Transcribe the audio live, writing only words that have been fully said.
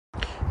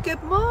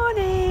Good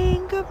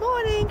morning,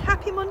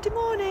 happy Monday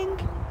morning.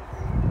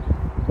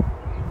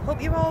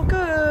 Hope you're all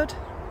good.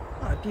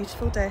 What a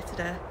beautiful day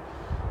today,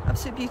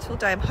 absolute beautiful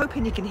day. I'm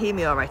hoping you can hear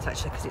me all right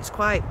actually, because it's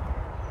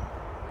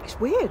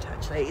weird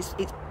actually.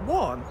 It's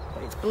warm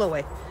but it's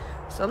blowy,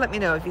 so let me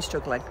know if you're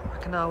struggling. I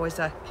can always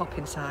pop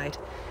inside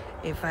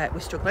if we're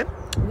struggling.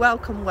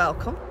 Welcome,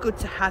 good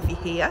to have you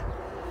here.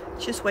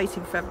 Just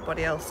waiting for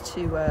everybody else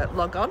to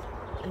log on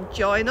and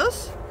join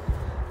us.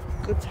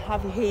 Good to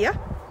have you here.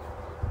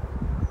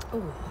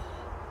 Oh,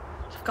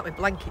 I've got my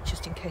blanket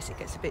just in case it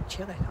gets a bit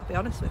chilly, I'll be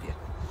honest with you.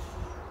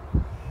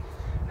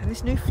 And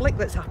this new flick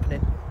that's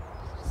happening,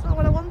 it's not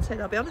what I wanted,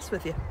 I'll be honest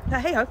with you.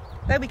 Hey ho,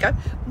 there we go.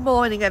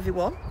 Morning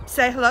everyone.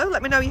 Say hello,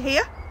 let me know you're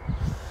here.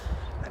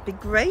 That'd be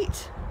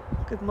great.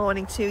 Good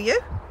morning to you.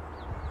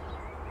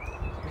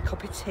 Got a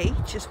cup of tea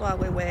just while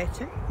we're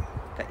waiting.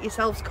 Get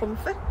yourselves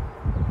comfy.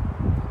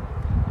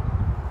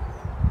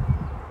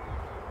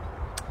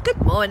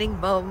 Good morning,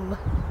 Mum.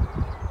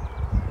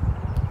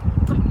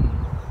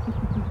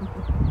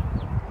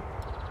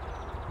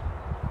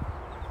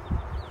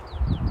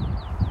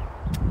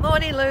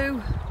 Morning,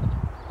 Lou.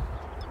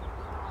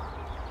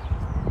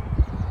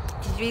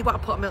 Did you read what I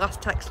put on my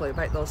last text, Lou,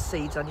 about those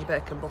seeds on your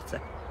bacon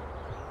butter?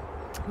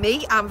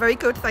 Me, I'm very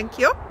good, thank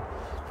you.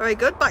 Very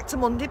good. Back to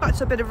Monday, back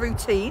to a bit of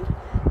routine.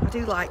 I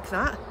do like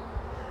that.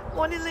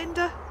 Morning,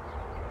 Linda.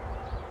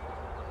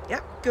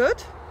 Yep,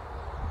 good.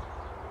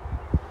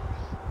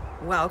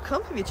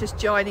 Welcome, if you're just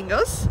joining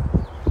us.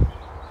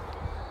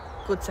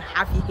 Good to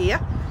have you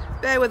here.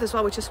 Bear with us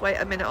while we just wait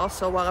a minute or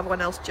so while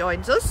everyone else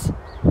joins us.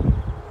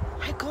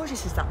 How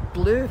gorgeous is that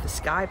blue of the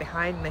sky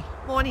behind me?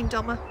 Morning,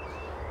 Doma.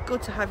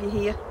 Good to have you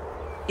here.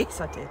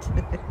 Yes, I did.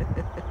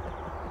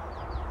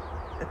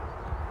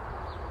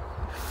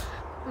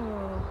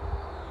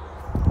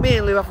 Oh. Me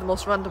and Lou have the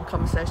most random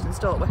conversations,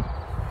 don't we?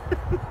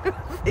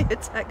 Via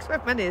text. We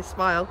have many a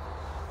smile.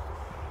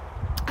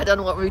 I don't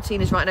know what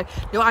routine is right now.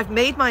 No, I've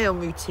made my own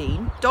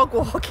routine. Dog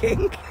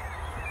walking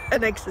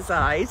and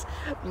exercise,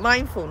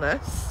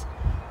 mindfulness.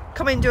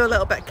 Come in, do a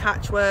little bit of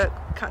catch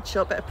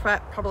up, bit of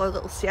prep, probably a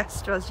little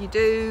siesta as you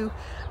do,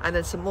 and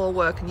then some more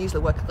work, and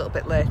usually work a little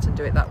bit late and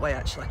do it that way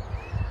actually.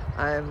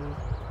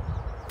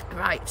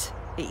 Right,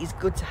 it is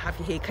good to have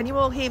you here. Can you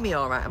all hear me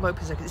all right? I'm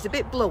hoping so, because it's a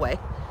bit blowy.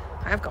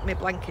 I have got my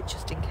blanket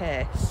just in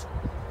case.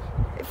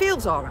 It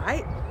feels all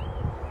right.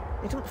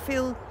 It don't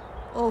feel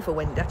over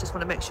windy. I just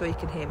want to make sure you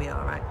can hear me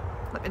all right.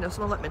 Let me know,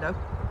 someone let me know.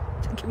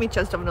 Give me a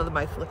chance to have another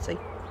mouthful of tea.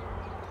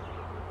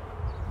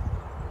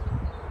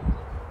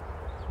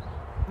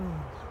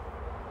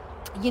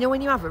 You know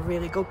when you have a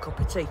really good cup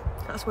of tea,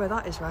 that's where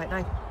that is right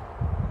now.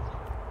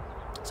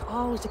 It's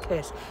always the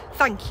case.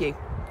 Thank you,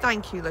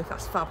 Luke,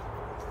 that's fab.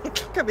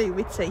 Look at me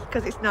with tea,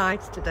 because it's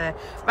nice today.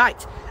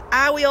 Right,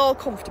 are we all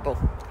comfortable?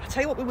 I'll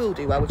tell you what we will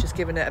do while we're just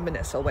giving it a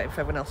minute or so, waiting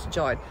for everyone else to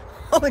join.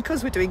 Only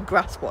because we're doing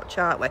grass watch,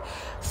 aren't we?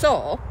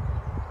 So,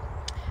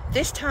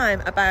 this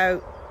time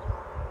about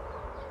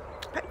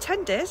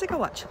 10 days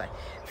ago actually,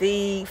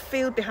 the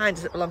field behind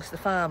us that belongs to the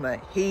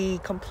farmer, he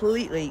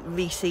completely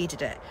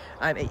reseeded it.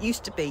 It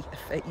used to be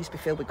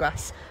filled with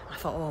grass. I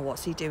thought, oh,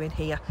 what's he doing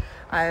here?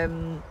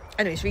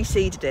 Anyway, he's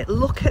reseeded it.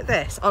 Look at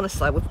this.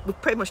 Honestly,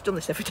 we've pretty much done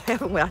this every day,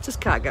 haven't we? I just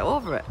can't get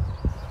over it.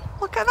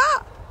 Look at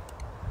that.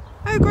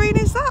 How green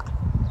is that?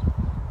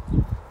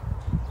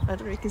 I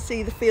don't know if you can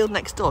see the field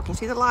next door. Can you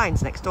see the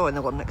lines next door and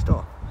the one next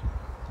door?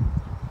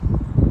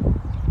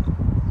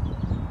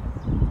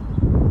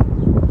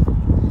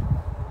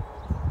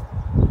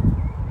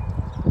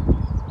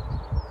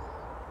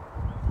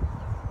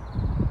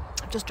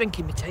 Just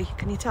drinking my tea,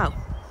 can you tell?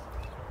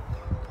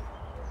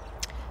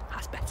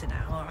 That's better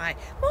now, all right.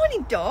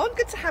 Morning, Dawn,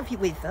 good to have you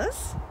with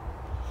us.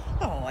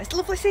 Oh, it's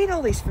lovely seeing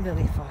all these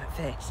familiar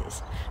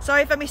faces.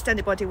 Sorry if I missed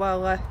anybody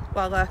while I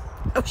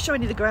was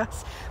showing you the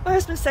grass. My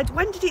husband said,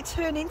 when did it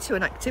turn into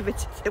an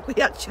activity that we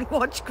actually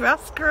watch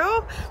grass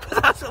grow?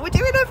 But that's what we're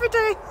doing every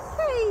day.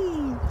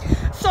 Hey!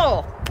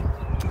 So,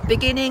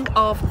 beginning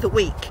of the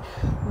week.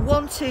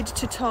 Wanted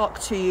to talk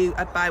to you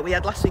about, we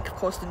had last week of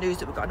course the news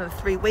that we've got another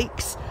 3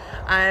 weeks.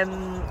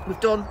 We've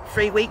done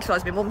 3 weeks, or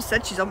as my mum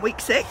said, she's on week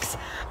 6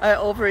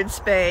 over in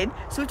Spain.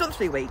 So we've done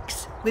 3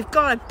 weeks. We've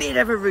got a bit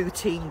of a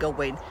routine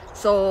going,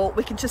 so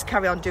we can just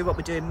carry on doing what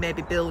we're doing,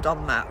 maybe build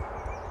on that.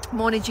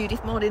 Morning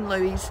Judith, morning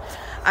Louise.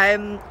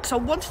 So I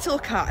wanted to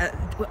look at,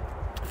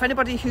 for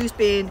anybody who's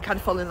been kind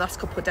of following the last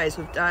couple of days,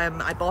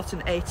 I bought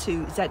an A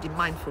to Z in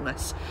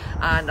mindfulness,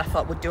 and I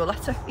thought we'd do a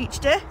letter each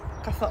day.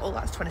 I thought, oh,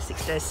 that's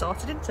 26 days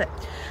sorted, isn't it?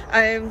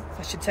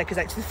 That should take us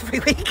out to the 3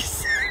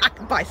 weeks. I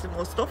can buy some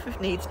more stuff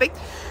if needs be.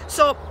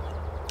 So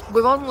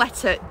we're on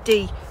letter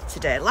D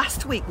today.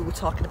 Last week we were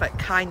talking about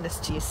kindness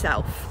to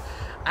yourself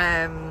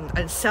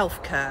and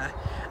self-care,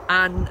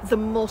 and the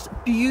most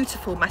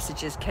beautiful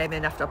messages came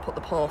in after I put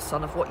the posts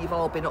on of what you've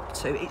all been up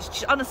to. It's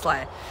just, honestly,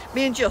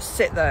 me and just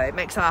sit there, it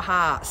makes our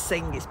hearts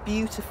sing. It's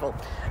beautiful.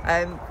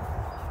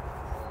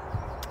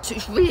 So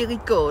it's really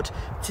good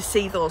to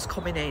see those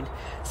coming in.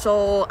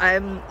 So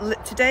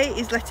today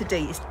is letter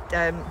D, it's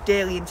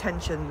daily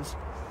intentions.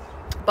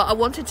 But I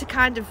wanted to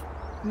kind of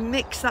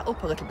mix that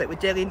up a little bit with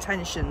daily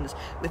intentions,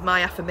 with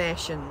my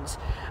affirmations.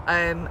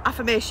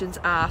 Affirmations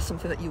are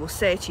something that you will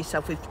say to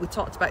yourself. We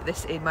talked about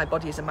this in My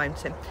Body is a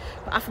Mountain,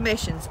 but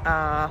affirmations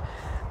are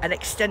an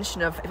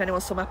extension of, if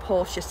anyone saw my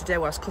post yesterday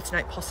where I was cutting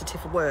out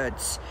positive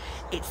words,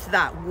 it's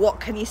that, what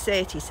can you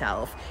say to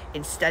yourself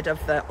instead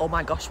of the, oh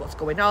my gosh, what's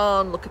going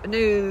on, look at the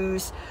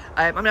news.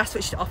 I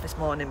switched it off this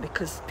morning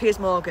because Piers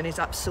Morgan is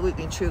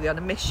absolutely and truly on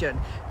a mission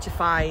to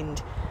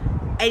find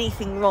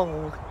anything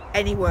wrong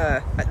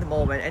anywhere at the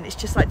moment, and it's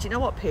just like, do you know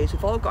what, Piers,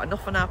 we've all got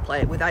enough on our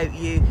plate without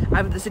you.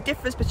 There's a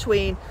difference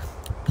between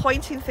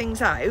pointing things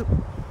out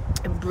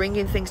and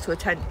bringing things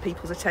to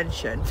people's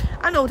attention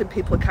and holding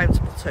people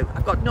accountable too.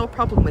 I've got no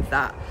problem with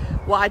that.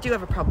 What I do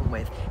have a problem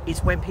with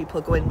is when people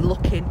are going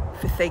looking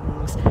for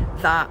things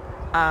that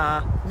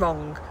are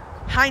wrong.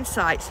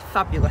 Hindsight's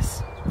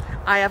fabulous.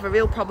 I have a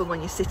real problem when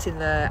you're sitting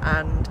there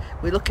and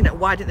we're looking at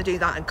why didn't they do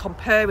that and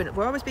comparing.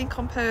 We're always being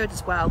compared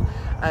as well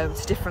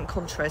to different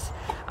countries,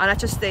 and I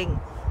just think,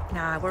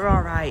 nah, we're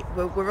all right,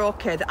 we're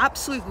okay.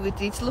 Absolutely, we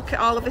need to look at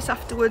all of this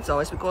afterwards or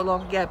as we go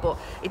along, yeah, but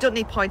it don't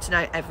need pointing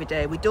out every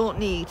day. We don't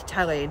need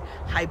telling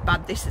how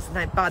bad this is and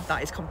how bad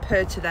that is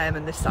compared to them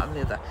and this, that and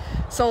the other.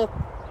 So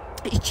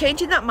it's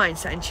changing that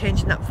mindset and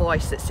changing that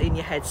voice that's in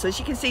your head. So as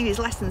you can see, these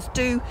lessons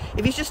do,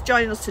 if you're just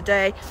joining us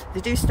today, they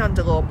do stand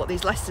alone, but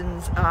these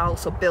lessons are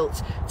also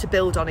built to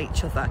build on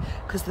each other,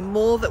 because the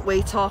more that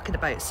we're talking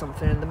about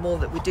something and the more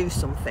that we do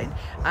something,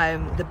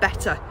 the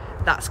better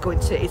that's going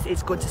to,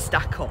 it's going to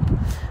stack up.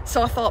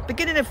 So I thought,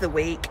 beginning of the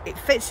week, it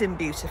fits in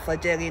beautifully,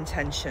 daily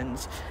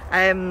intentions.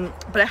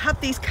 But I had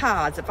these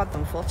cards, I've had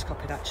them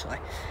photocopied actually,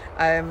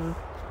 and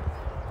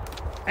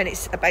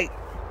it's about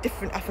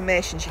different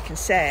affirmations you can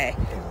say.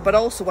 But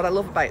also what I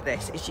love about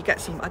this is you get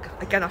some,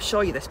 again I'll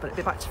show you this, but it'll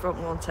be back to front,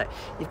 won't it?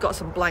 You've got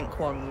some blank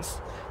ones,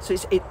 so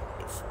it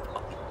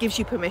gives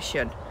you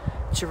permission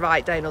to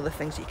write down other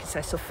things that you can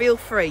say. So feel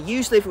free.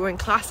 Usually if we were in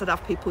class, I'd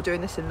have people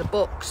doing this in the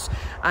books.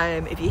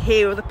 If you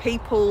hear other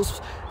people's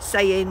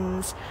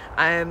sayings,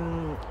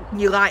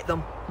 you like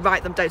them,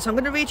 write them down. So I'm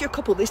going to read you a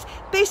couple. This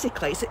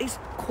basically it's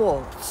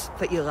quotes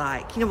that you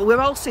like. You know, we're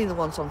all seeing the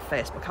ones on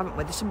Facebook, haven't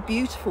we? There's some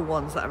beautiful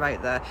ones that are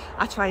out there.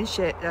 I try and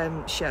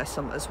share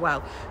some as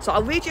well. So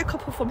I'll read you a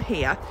couple from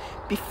here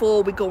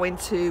before we go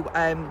into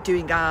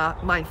doing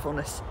our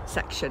mindfulness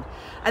section.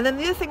 And then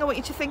the other thing I want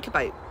you to think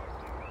about,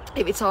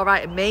 if it's all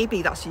right, and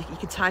maybe that's, you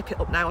can type it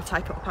up now or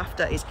type it up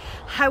after, is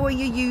how are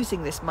you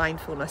using this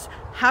mindfulness?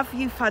 Have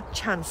you had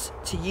chance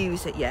to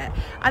use it yet?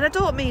 And I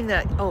don't mean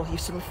that, oh, you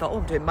suddenly thought, oh,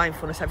 I'm doing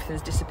mindfulness,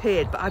 everything's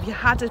disappeared, but have you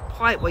had a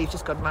point where you've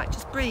just gone, right,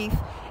 just breathe,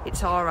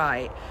 it's all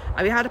right?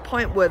 Have you had a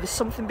point where there's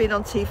something been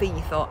on TV and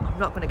you thought, I'm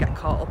not going to get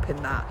caught up in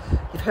that?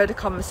 You've heard a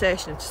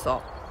conversation and just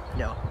thought,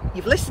 no.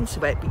 You've listened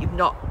to it, but you've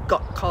not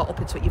got caught up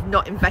into it, you've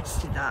not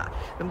invested that.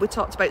 And we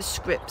talked about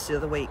scripts the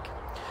other week.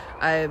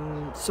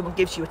 Someone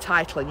gives you a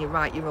title and you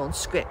write your own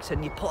script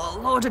and you put a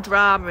load of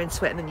drama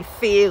into it and then you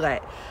feel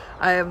it.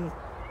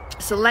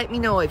 So let me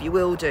know if you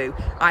will do,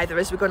 either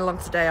as we're going along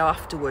today or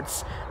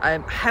afterwards,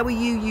 how are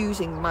you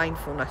using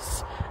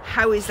mindfulness?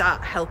 How is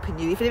that helping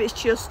you? Even if it's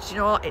just, you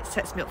know what, it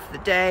sets me up for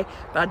the day,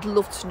 but I'd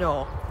love to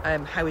know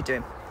how we're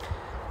doing.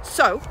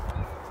 So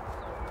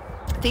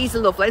these are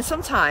lovely, and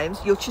sometimes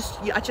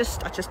I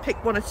just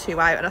pick one or two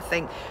out and I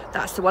think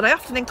that's the one. I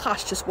often in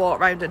class just walk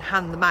around and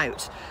hand them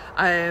out,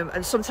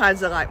 and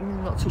sometimes they're like,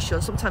 not too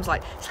sure. Sometimes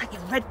like, it's like, you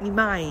read my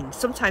mind.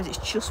 Sometimes it's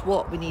just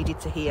what we needed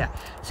to hear.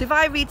 So if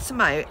I read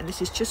some out and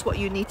this is just what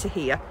you need to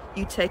hear,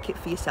 you take it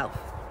for yourself.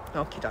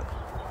 Okie doke.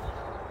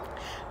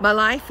 My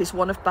life is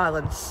one of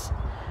balance.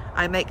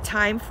 I make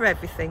time for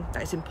everything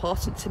that is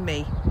important to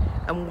me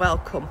and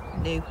welcome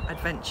new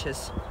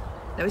adventures.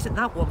 Now, isn't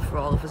that one for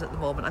all of us at the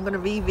moment? I'm going to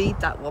reread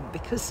that one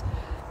because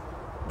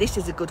this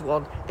is a good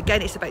one.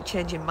 Again, it's about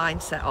changing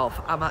mindset of,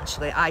 I'm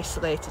actually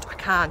isolated, I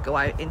can't go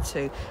out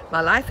into.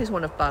 My life is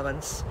one of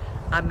balance.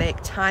 I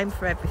make time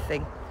for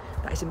everything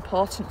that is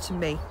important to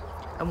me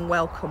and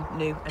welcome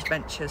new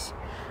adventures.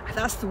 And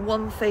that's the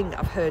one thing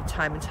I've heard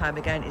time and time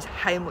again, is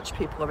how much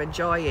people are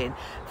enjoying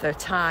their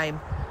time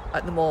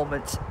at the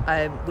moment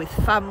with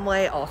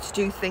family, or to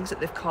do things that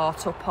they've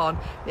caught up on,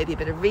 maybe a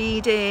bit of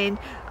reading,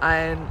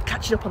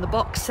 catching up on the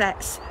box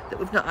sets that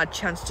we've not had a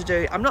chance to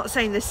do. I'm not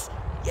saying this,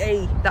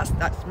 yay, that's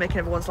making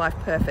everyone's life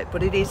perfect,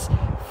 but it is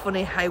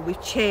funny how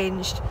we've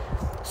changed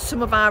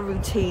some of our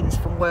routines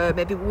from where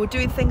maybe we were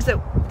doing things that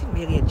we didn't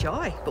really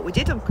enjoy, but we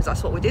did them because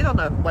that's what we did on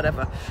a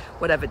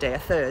whatever day, a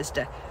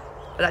Thursday.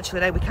 But actually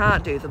now we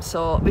can't do them.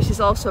 So this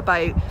is also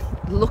about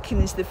looking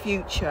into the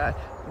future.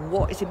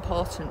 What is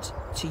important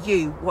to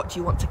you? What do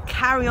you want to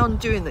carry on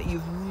doing that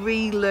you've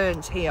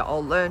relearned here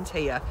or learned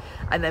here?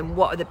 And then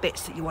what are the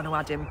bits that you want to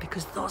add in,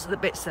 because those are the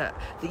bits that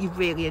you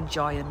really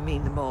enjoy and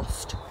mean the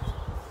most.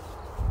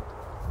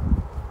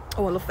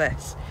 Oh, I love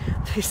this.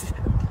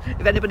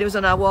 If anybody was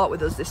on our walk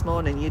with us this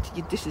morning,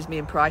 this is me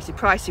and Pricey.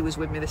 Pricey was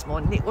with me this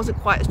morning. It wasn't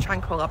quite as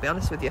tranquil, I'll be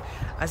honest with you,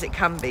 as it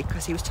can be,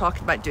 because he was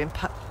talking about doing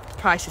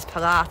Pricey's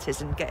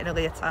Pilates and getting a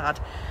leotard.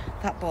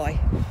 That boy.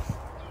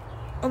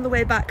 On the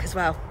way back as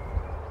well,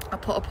 I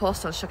put a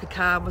post on Shaka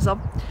Khan was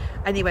on,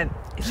 And he went,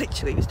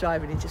 he was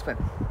driving, he just went,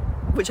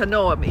 which I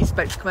know he's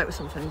about to come out with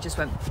something, he just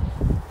went,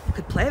 I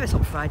could play this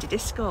on Friday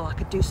Disco, I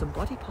could do some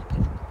body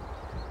popping.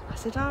 I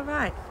said, all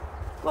right,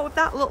 what would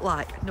that look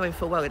like? Knowing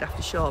full well he'd have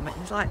to show me.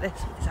 And he's like this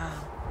with his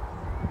arm.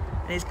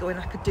 And he's going,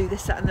 I could do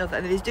this, that and the other.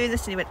 And then he's doing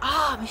this and he went,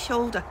 my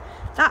shoulder.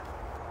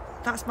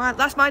 That's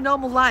my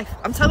normal life.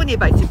 I'm telling you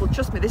about it, but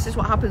trust me, this is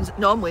what happens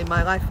normally in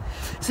my life.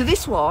 So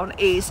this one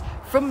is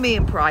from me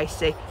and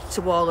Pricey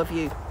to all of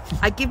you.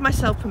 I give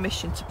myself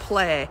permission to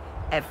play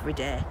every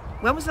day.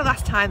 When was the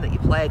last time that you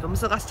played? When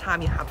was the last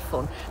time you had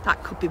fun?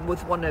 That could be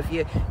with one of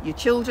your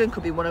children,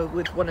 could be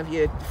with one of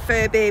your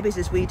fur babies,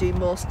 as we do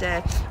most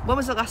days. When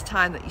was the last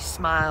time that you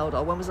smiled,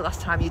 or when was the last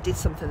time you did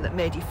something that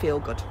made you feel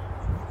good?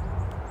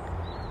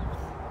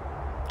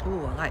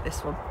 Oh, I like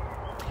this one.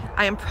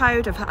 I am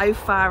proud of how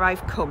far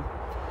I've come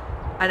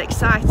and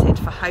excited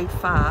for how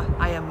far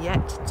I am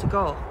yet to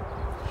go.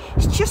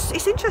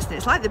 It's interesting.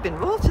 It's like they've been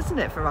wrote, isn't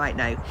it, for right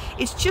now?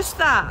 It's just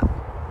that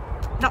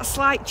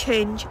slight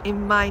change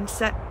in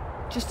mindset,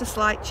 just a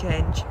slight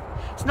change.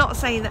 It's not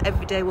saying that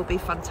every day will be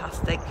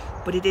fantastic,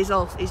 but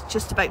it's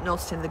just about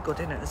noticing the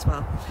good in it as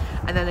well.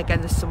 And then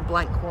again, there's some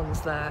blank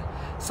ones there.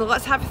 So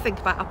let's have a think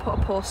about, I put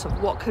a post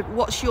of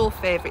what's your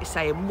favourite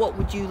saying, what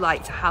would you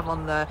like to have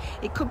on there?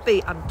 It could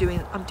be, I'm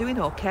doing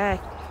okay,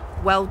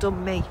 well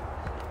done me.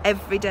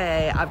 Every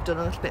day I've done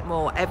a little bit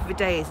more. Every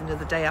day is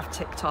another day I've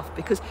ticked off.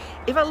 Because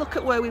if I look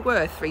at where we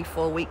were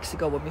 3-4 weeks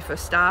ago when we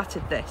first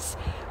started this,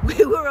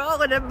 we were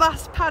all in a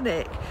mass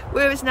panic.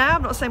 Whereas now,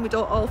 I'm not saying we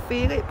don't all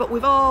feel it, but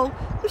we've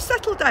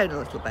settled down a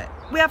little bit.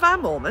 We have our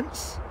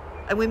moments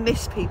and we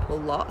miss people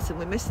lots and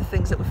we miss the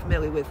things that we're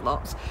familiar with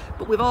lots,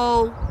 but we've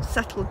all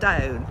settled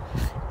down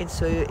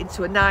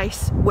into a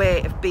nice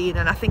way of being.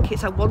 And I think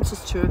I want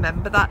us to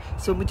remember that.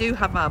 So when we do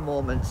have our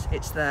moments,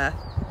 it's there.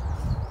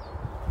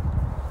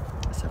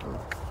 Let's have a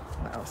look.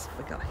 What else have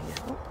we got here?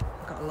 Oh,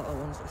 I've got a lot of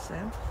ones the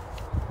same.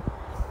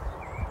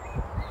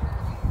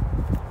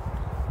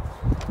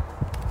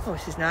 Oh,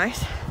 this is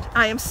nice.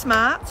 I am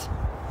smart.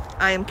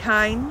 I am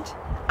kind.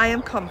 I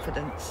am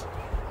confident.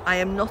 I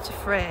am not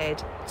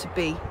afraid to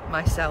be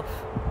myself.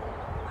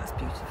 That's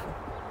beautiful.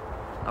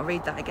 I'll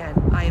read that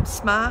again. I am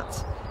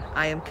smart.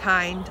 I am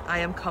kind. I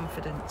am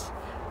confident.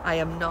 I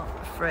am not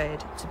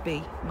afraid to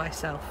be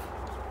myself.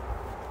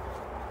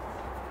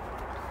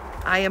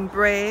 I am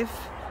brave.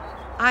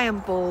 I am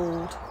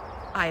bold,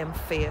 I am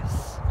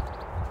fierce.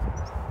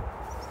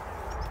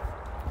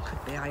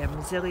 Could be I am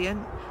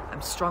resilient,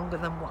 I'm stronger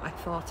than what I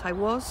thought I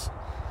was.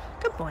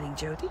 Good morning,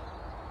 Jodie.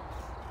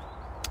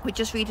 We're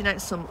just reading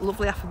out some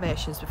lovely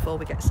affirmations before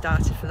we get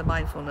started for the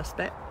mindfulness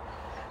bit.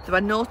 There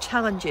are no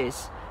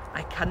challenges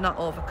I cannot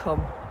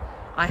overcome.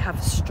 I have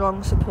a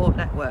strong support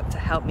network to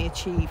help me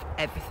achieve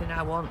everything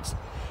I want.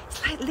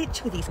 It's like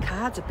literally these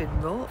cards have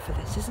been wrote for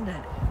this, isn't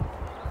it?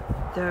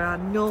 There are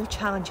no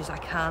challenges I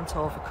can't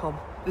overcome.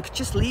 We could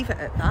just leave it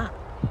at that.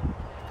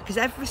 Because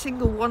every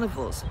single one of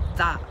us,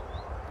 that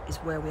is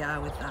where we are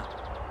with that.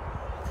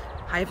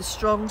 I have a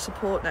strong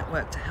support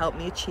network to help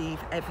me achieve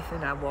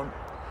everything I want.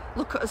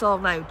 Look at us all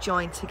now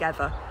joined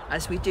together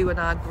as we do in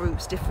our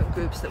groups, different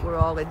groups that we're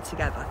all in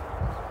together.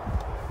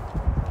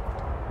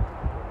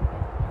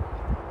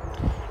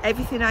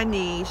 Everything I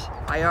need,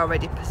 I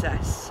already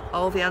possess.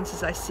 All the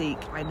answers I seek,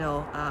 I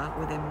know are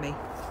within me.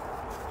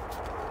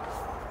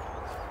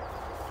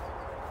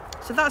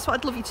 So that's what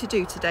I'd love you to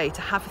do today,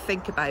 to have a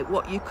think about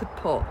what you could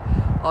put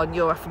on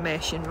your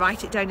affirmation.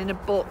 Write it down in a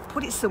book,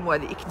 put it somewhere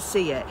that you can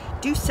see it.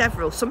 Do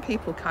several. Some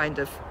people I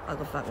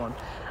love that one.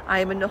 I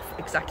am enough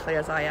exactly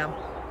as I am.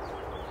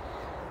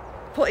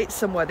 Put it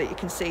somewhere that you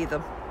can see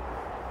them.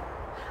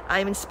 I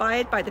am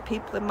inspired by the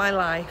people in my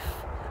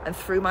life, and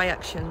through my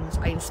actions,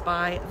 I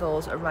inspire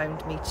those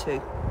around me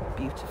too.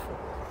 Beautiful.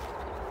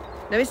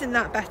 Now, isn't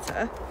that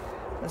better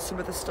than some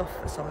of the stuff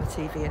that's on the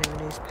TV and in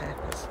the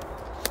newspapers?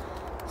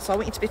 So I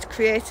want you to be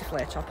creative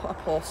later. I'll put a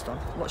post on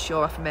what's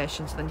your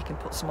affirmations, and then you can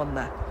put some on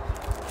there.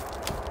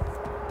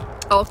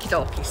 Okie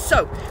dokie.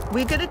 So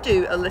we're going to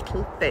do a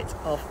little bit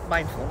of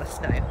mindfulness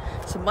now.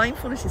 So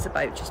mindfulness is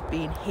about just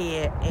being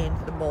here in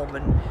the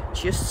moment,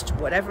 just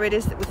whatever it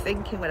is that we're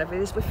thinking, whatever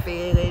it is we're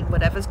feeling,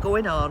 whatever's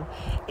going on.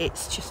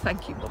 It's just,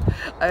 thank you, Mum.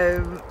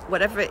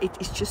 Whatever it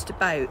is, just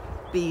about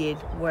being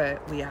where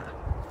we are.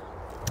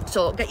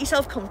 So get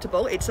yourself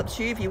comfortable. It's up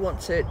to you if you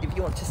want to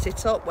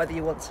sit up, whether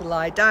you want to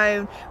lie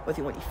down, whether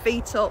you want your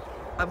feet up.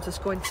 I'm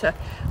just going to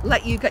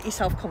let you get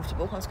yourself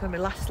comfortable. That's going to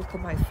be my last little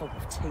mouthful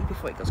of tea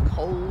before it goes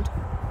cold.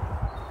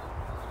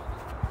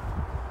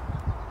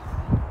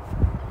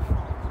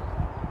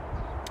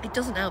 It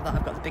doesn't help that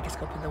I've got the biggest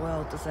cup in the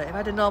world, does it? If I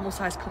had a normal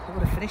sized cup, I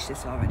would have finished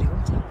this already,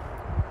 wouldn't I?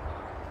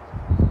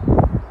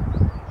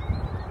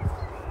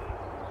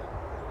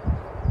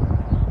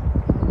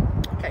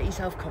 Get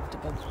yourself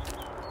comfortable.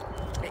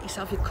 Get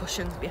yourself your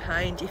cushions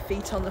behind, your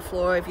feet on the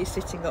floor if you're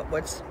sitting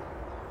upwards.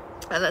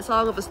 And let's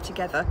all of us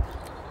together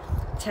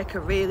take a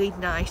really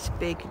nice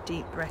big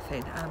deep breath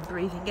in. I'm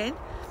breathing in.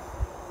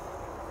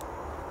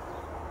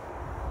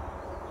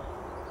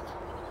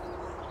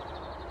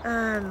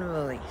 And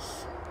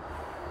release.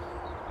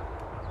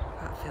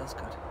 That feels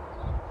good.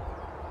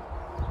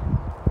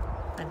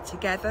 And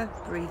together,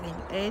 breathing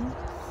in.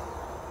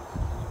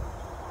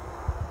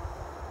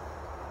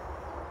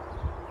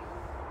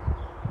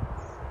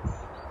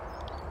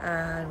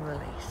 And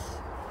release.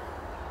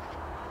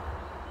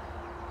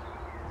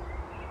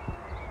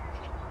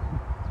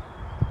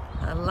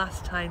 And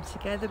last time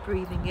together,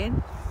 breathing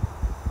in.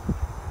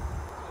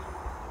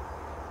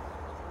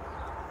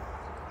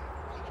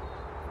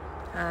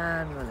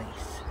 And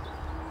release.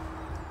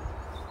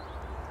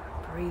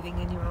 Breathing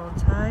in your own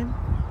time.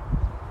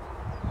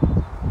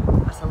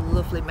 That's a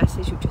lovely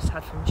message we've just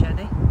had from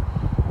Jenny.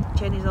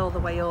 Jenny's all the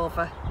way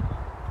over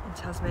in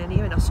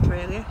Tasmania in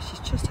Australia. She's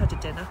just had a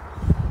dinner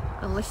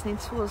and listening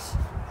to us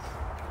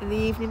in the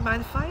evening by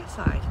the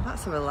fireside.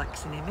 That's a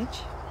relaxing image.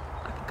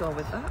 I could go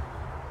with that.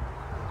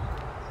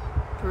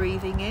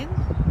 Breathing in.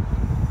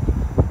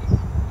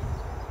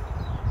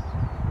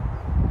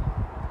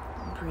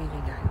 And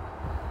breathing out.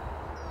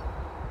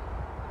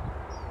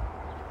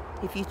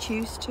 If you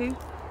choose to,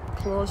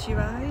 close your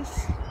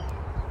eyes.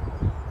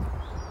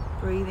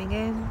 Breathing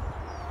in.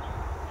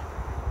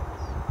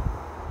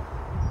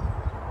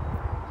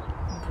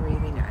 And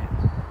breathing out.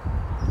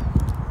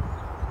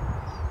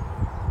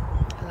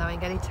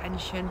 Allowing any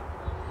tension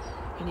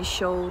in your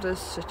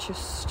shoulders to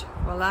just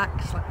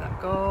relax, let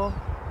that go.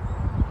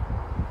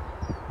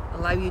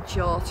 Allow your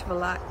jaw to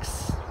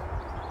relax.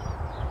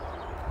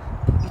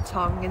 Put your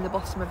tongue in the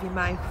bottom of your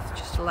mouth,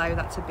 just allow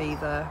that to be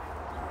there.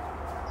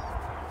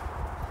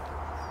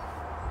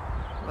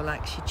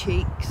 Relax your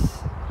cheeks.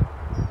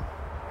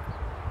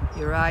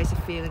 Your eyes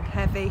are feeling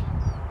heavy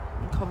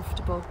and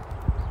comfortable.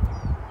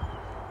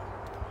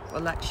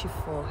 Relax your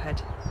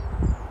forehead.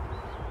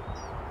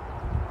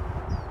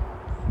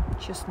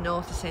 Just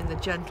noticing the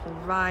gentle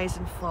rise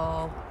and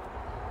fall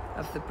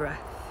of the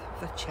breath,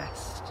 of the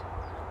chest.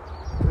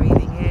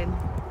 Breathing in,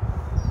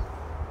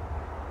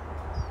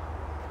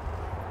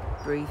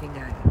 breathing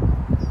out.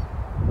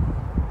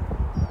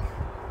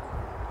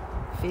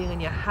 Feeling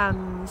your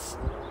hands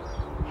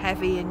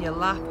heavy in your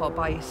lap or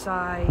by your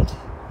side.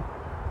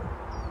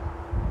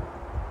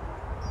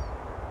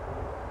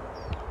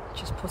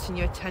 Just putting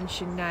your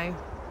attention now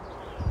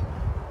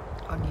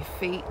on your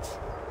feet.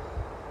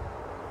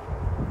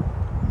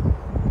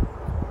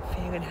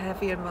 Feeling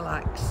heavy and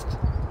relaxed.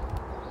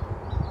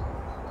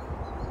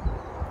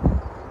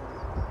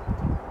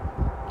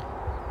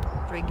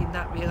 Bringing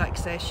that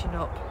relaxation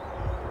up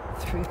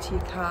through to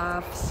your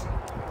calves,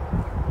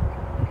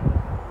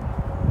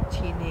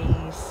 to your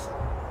knees,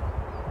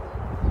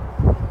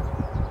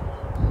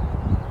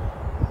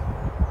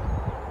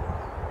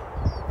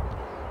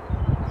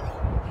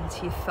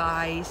 into your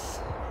thighs,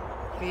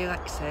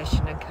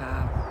 relaxation and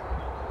calm.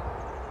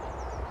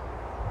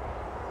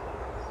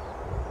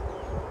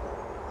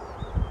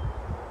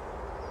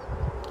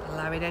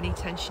 Allowing any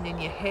tension in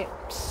your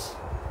hips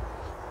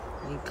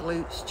and your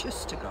glutes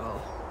just to go.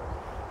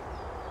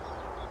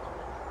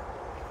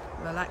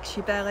 Relax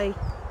your belly.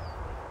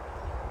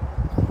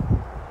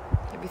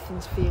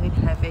 Everything's feeling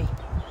heavy.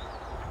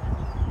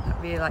 That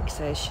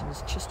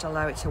relaxation's just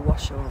allow it to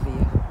wash over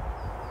you.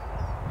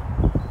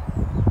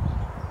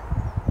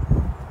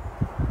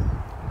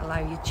 Allow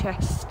your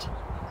chest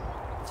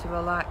to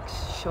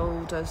relax,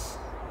 shoulders.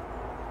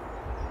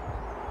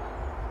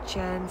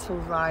 Gentle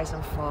rise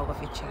and fall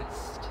of your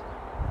chest.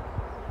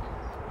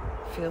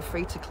 Feel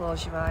free to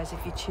close your eyes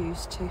if you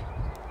choose to.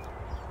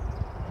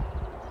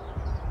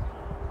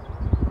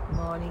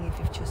 Morning if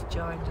you've just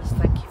joined us,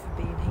 thank you for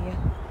being here.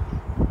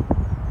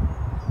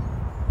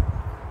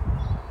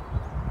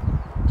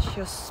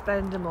 Just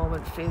spend a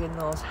moment feeling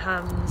those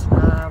hands,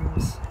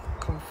 arms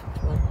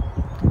comfortable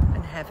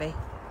and heavy.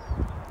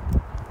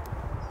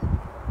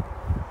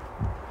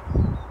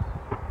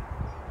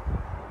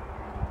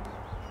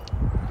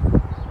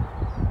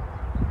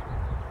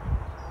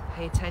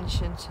 Pay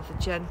attention to the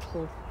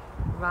gentle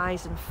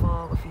rise and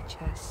fall of your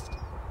chest,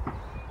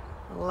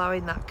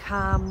 allowing that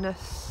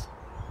calmness,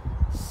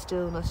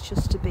 stillness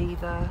just to be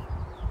there,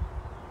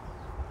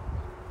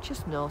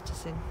 just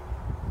noticing,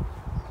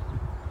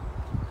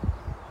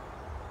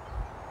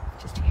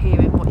 just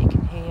hearing what you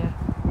can hear,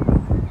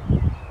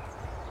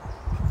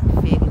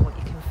 feeling what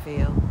you can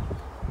feel.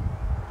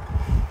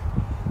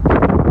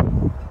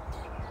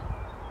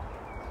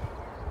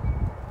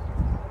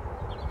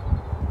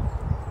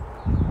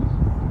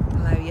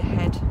 Allow your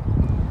head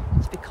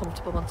to be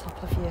comfortable on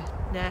top of your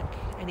neck,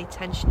 any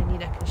tension in your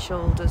neck and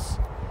shoulders,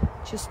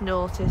 just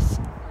notice.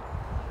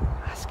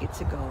 Ask it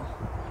to go.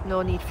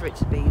 No need for it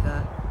to be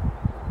there.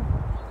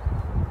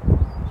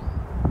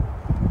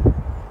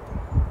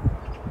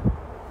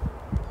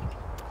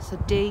 So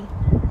D,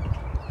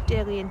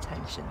 daily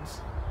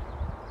intentions.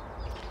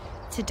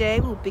 Today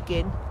we'll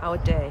begin our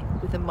day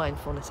with a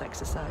mindfulness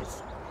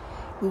exercise.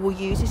 We will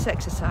use this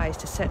exercise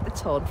to set the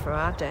tone for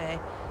our day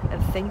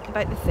and think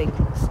about the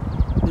things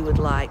we would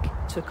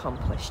like to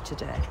accomplish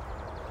today.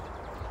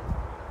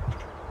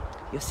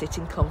 You're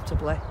sitting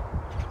comfortably.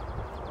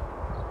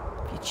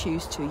 If you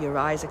choose to, your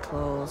eyes are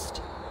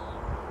closed.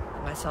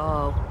 And let's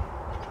all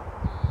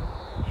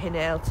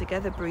inhale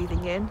together,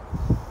 breathing in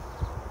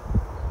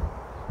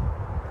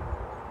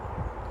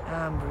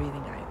and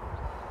breathing out.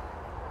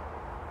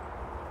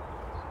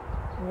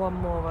 One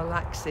more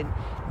relaxing,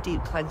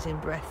 deep cleansing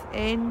breath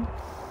in.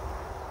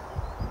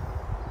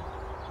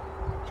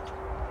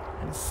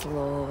 And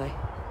slowly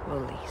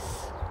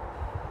release.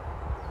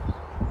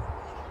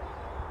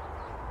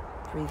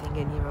 Breathing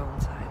in your own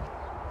time.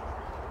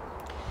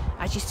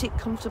 As you sit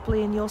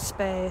comfortably in your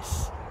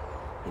space,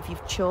 if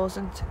you've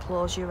chosen to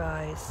close your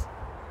eyes,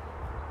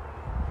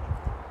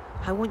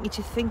 I want you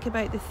to think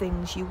about the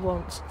things you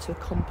want to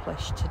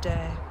accomplish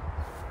today.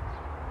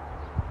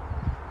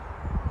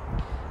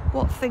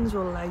 What things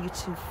will allow you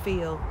to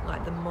feel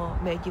like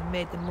you've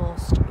made the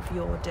most of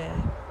your day,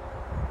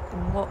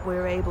 and what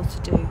we're able to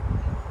do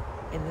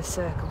in the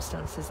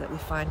circumstances that we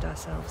find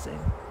ourselves in.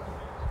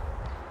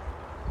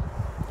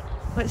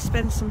 Let's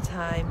spend some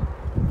time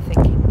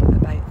thinking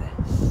about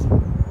this.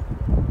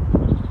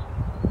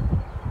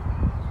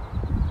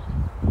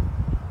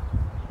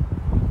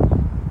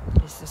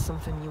 Is there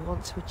something you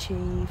want to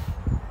achieve?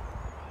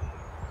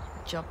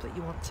 A job that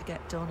you want to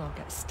get done or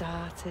get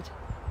started?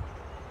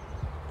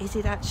 Is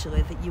it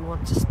actually that you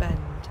want to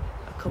spend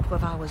a couple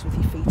of hours with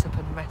your feet up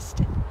and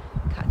resting,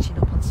 catching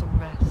up on some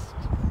rest?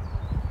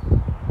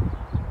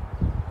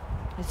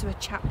 Is there a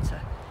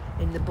chapter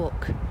in the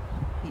book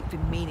you've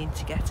been meaning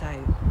to get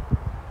out?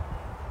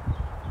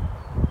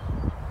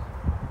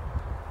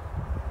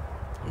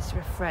 Is there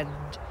a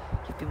friend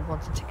you've been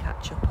wanting to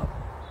catch up on?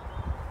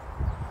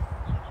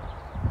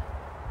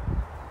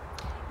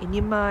 In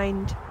your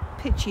mind,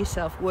 picture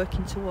yourself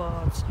working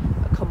towards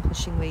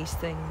accomplishing these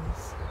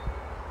things.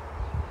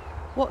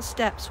 What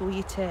steps will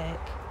you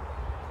take?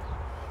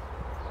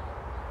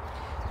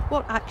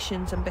 What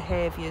actions and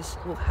behaviours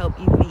will help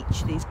you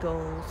reach these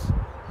goals?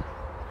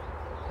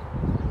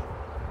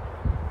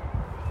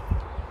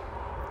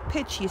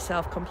 Picture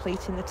yourself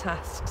completing the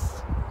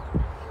tasks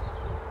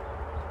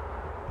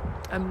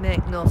and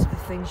make notes of the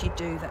things you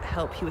do that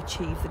help you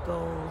achieve the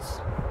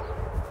goals.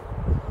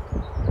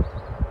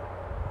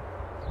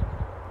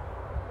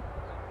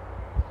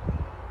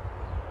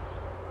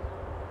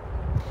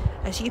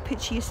 As you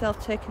picture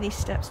yourself taking these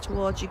steps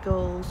towards your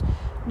goals,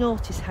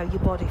 notice how your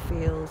body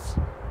feels.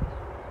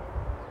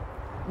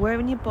 Where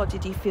in your body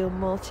do you feel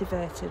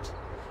motivated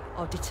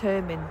or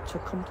determined to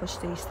accomplish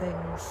these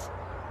things?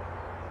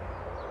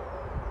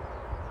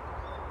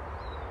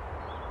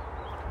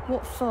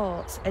 What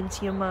thoughts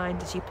enter your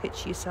mind as you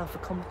picture yourself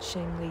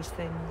accomplishing these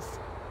things?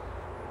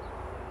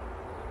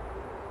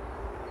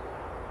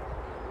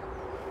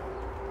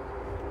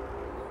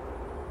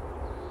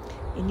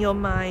 In your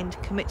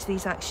mind, commit to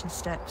these action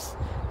steps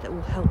that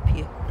will help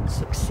you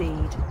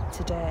succeed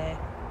today.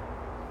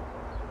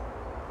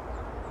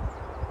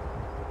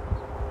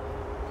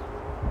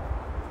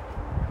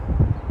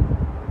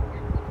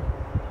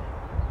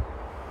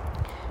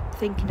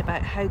 Thinking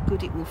about how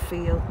good it will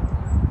feel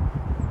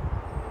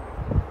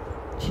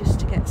just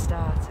to get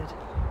started.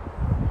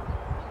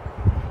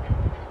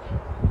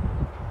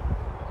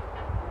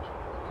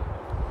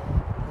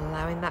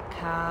 Allowing that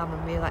calm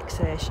and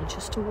relaxation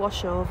just to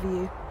wash over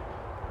you.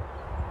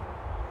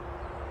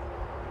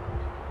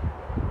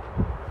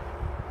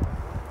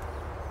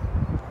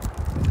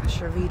 I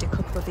shall read a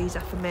couple of these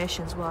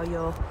affirmations while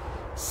you're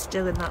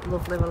still in that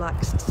lovely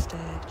relaxed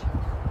stage.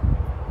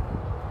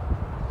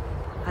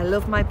 I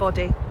love my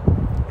body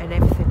and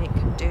everything it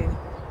can do.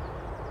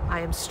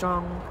 I am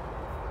strong,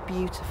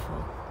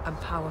 beautiful and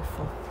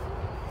powerful.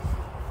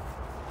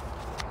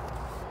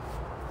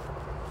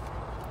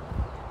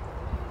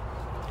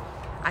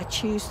 I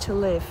choose to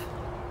live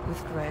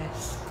with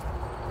grace.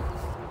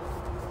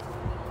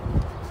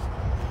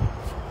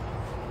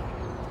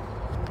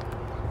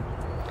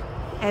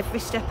 Every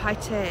step I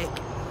take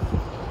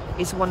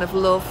is one of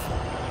love,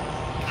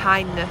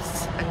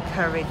 kindness and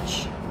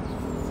courage.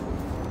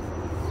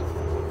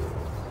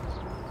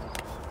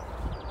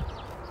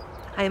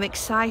 I am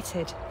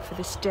excited for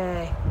this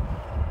day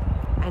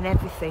and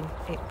everything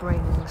it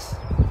brings.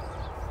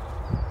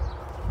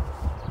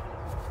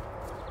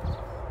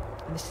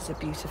 And this is a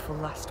beautiful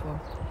last one.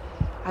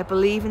 I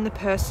believe in the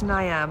person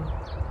I am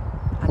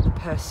and the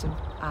person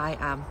I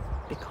am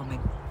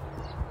becoming.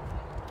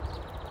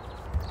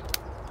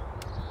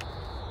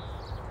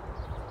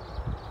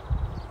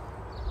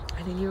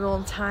 And in your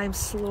own time,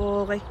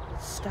 slowly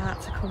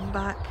start to come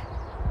back.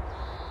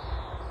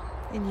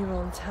 In your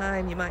own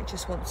time, you might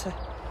just want to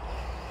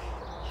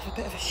have a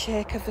bit of a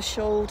shake of the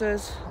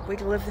shoulders,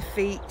 wiggle of the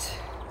feet,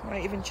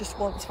 might even just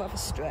want to have a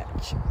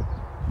stretch.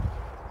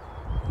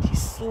 You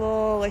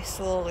slowly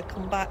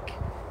come back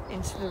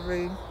into the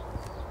room.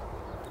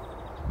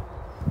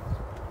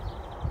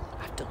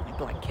 I've done my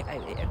blanket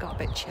out, it got a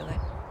bit chilly.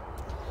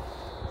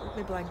 Put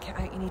my blanket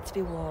out, you need to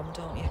be warm,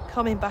 don't you?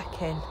 Coming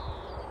back in.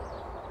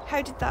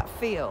 How did that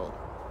feel?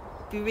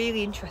 Be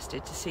really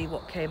interested to see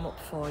what came up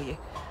for you.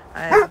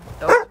 That'd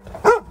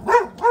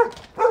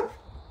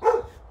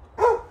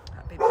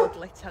be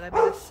Budley telling me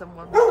there's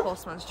someone, the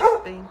postman's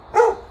just been.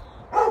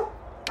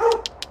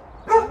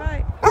 It's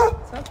alright,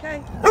 it's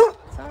okay,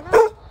 it's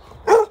alright.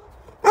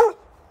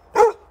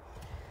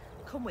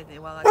 Come with me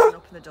while I open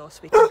up the door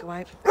so we can go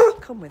out.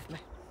 Come with me.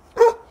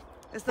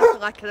 There's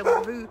nothing like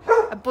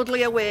a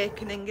bodily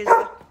awakening, is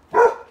there?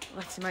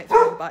 Let him out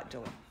through the back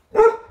door.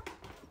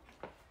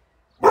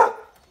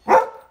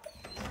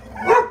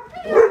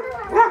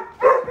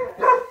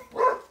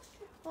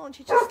 Won't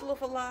you just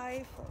love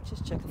alive? Let me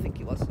just check. I think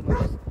it was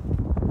someone.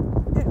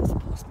 Yeah, it was the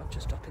postman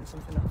just dropping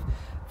something off.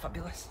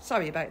 Fabulous.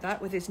 Sorry about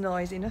that with his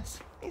noisiness.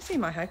 You see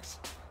my house?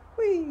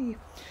 Whee!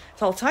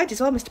 It's all tidy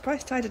as well. Mr.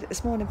 Price tidied it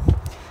this morning.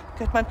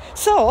 Good man.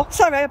 So,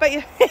 sorry, I bet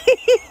you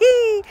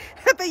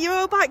I bet you're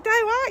all back now,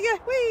 aren't you?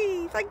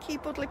 Whee! Thank you,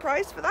 Budley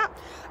Price, for that.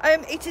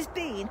 It has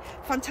been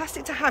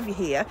fantastic to have you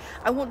here.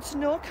 I want to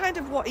know kind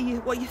of what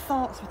your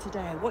thoughts were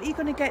today. What are you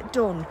going to get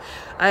done?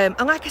 And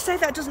like I say,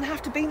 that doesn't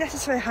have to be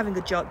necessarily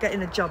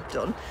getting a job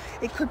done.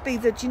 It could be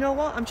that, you know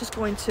what, I'm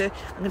going to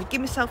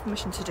give myself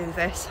permission to do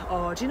this,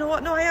 or do you know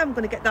what, no, I am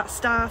going to get that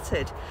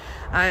started.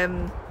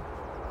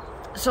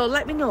 So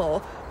let me know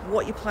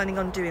what you're planning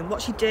on doing.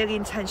 What's your daily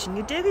intention?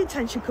 Your daily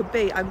intention could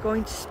be, I'm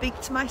going to speak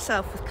to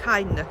myself with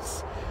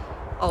kindness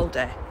all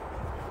day.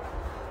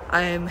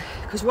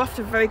 Because we're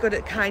often very good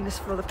at kindness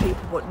for other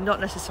people, but not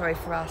necessarily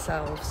for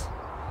ourselves.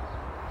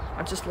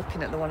 I'm just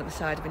looking at the one at the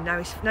side of me.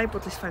 Now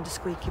Budley's found a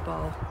squeaky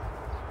ball.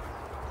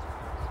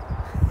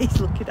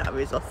 He's looking at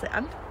me as I say,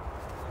 and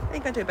what are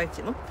you going to do about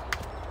it, Mum?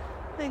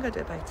 What are you going to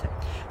do about it?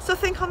 So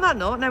think on that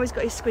note, now he's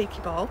got his squeaky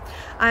ball.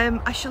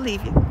 I shall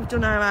leave you. We've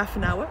done our half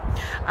an hour.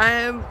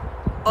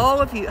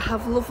 All of you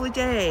have lovely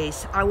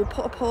days. I will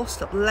put a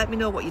post up. Let me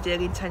know what your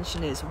daily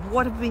intention is.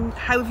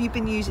 How have you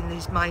been using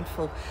this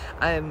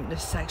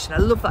mindfulness section? I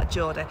love that,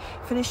 Jodie.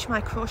 Finish my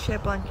crochet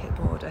blanket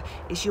border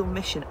is your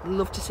mission.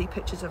 Love to see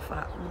pictures of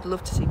that. Would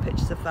love to see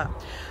pictures of that.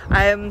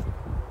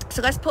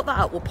 So let's put that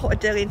up. We'll put a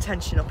daily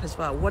intention up as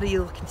well. What are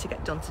you looking to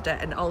get done today?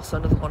 And also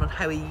another one on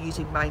how are you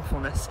using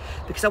mindfulness,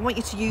 because I want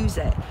you to use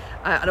it.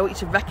 I want you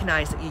to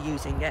recognise that you're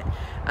using it.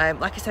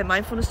 Like I said,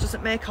 mindfulness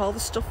doesn't make all the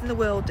stuff in the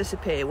world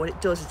disappear. What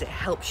it does is it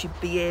helps you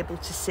be able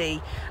to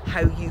see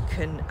how you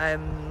can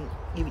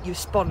you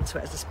respond to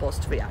it as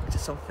opposed to react to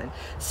something.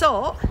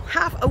 So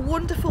have a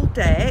wonderful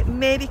day.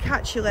 Maybe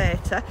catch you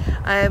later.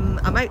 I'm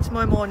out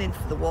tomorrow morning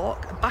for the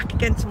walk. Back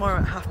again tomorrow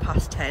at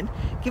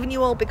 10:30. Giving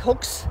you all big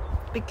hugs,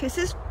 big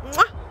kisses.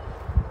 Mwah!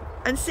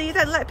 And see you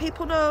then. Let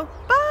people know.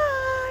 Bye.